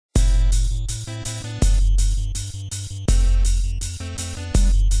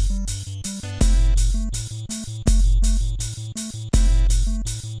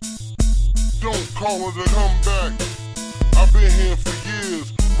wanted to come back. I've been here for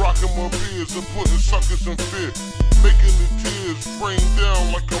years, rocking my beers and putting suckers in fear, making the tears rain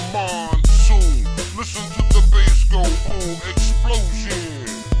down like a monsoon. Listen to the bass go boom, explosion,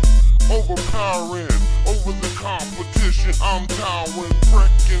 overpowering over the competition. I'm towering,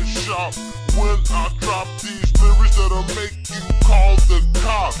 wrecking shop when I drop these lyrics that'll make you call the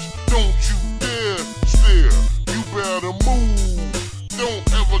cops. Don't you dare stare, you better move. Don't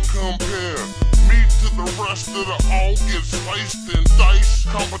ever compare me to the rest of the all get sliced and diced.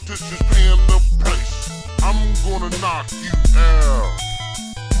 Competition's paying the price. I'm gonna knock you out.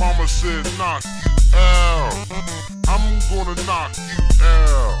 Mama said knock you out. I'm gonna knock you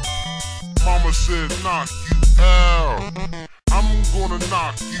out. Mama said knock you out. I'm gonna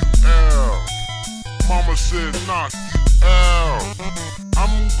knock you out. Mama said knock you out.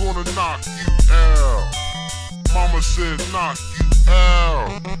 I'm gonna knock you out. Mama said knock you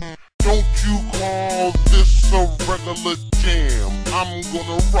out. Don't you call this a regular jam. I'm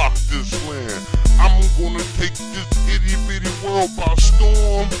gonna rock this land. I'm gonna take this itty bitty world by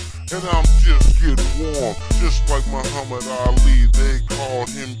storm. And I'm just getting warm. Just like Muhammad Ali, they called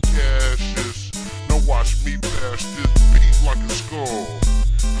him Cassius. Now watch me bash this beat like a skull.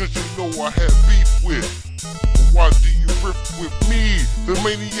 Cause you know I had beef with. Why do you riff with me, the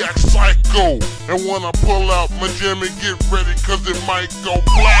maniac psycho? And when I pull out my jam and get ready, cause it might go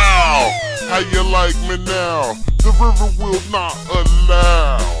plow. How you like me now? The river will not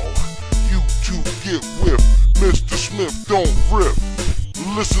allow you to get whipped. Mr. Smith, don't rip.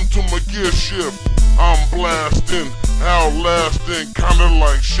 Listen to my gear shift. I'm blasting, outlasting, kinda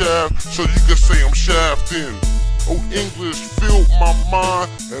like Shaft, so you can say I'm shafting. Oh, English filled my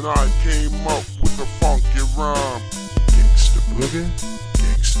mind, and I came up with a funky rhyme. Gangsta boogie,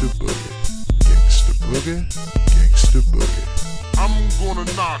 gangsta boogie, gangsta boogie, gangsta boogie. I'm gonna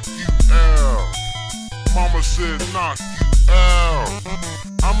knock you out. Mama said knock you out.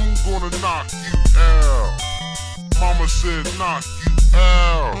 I'm gonna knock you out. Mama said knock you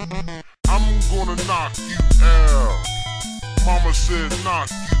out. I'm gonna knock you out. Mama said knock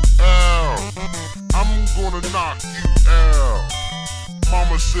you out. I'm gonna knock you out.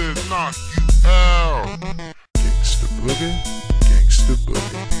 Mama said knock you out. Gangsta boogie, gangsta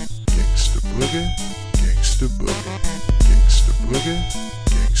boogie, gangsta boogie, gangsta boogie, gangsta boogie,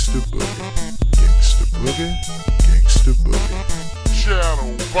 gangsta boogie, gangsta boogie, gangsta boogie.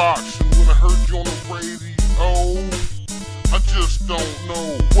 Shadow boxing when I heard you on the radio. I just don't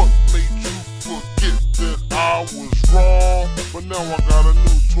know what made you forget that I was wrong. But now I got a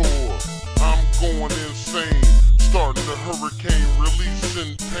new tour. I'm going insane, starting the hurricane,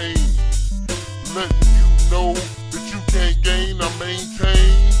 releasing pain, letting you know that you can't gain or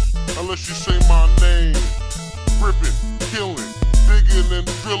maintain unless you say my name. Ripping, killing, digging and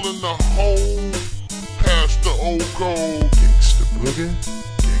drilling the hole past the old gold. Gangsta boogie,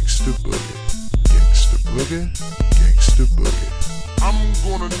 gangsta boogie, gangsta boogie, gangsta boogie. I'm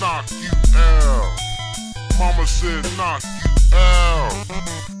gonna knock you out. Mama said knock you out.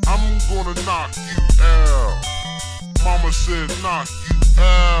 I'm gonna knock you out. Mama said knock you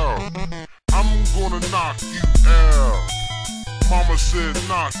out. I'm gonna knock you out. Mama said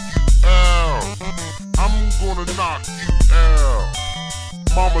knock you out. I'm gonna knock you out.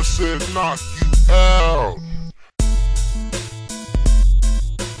 Mama said knock you out.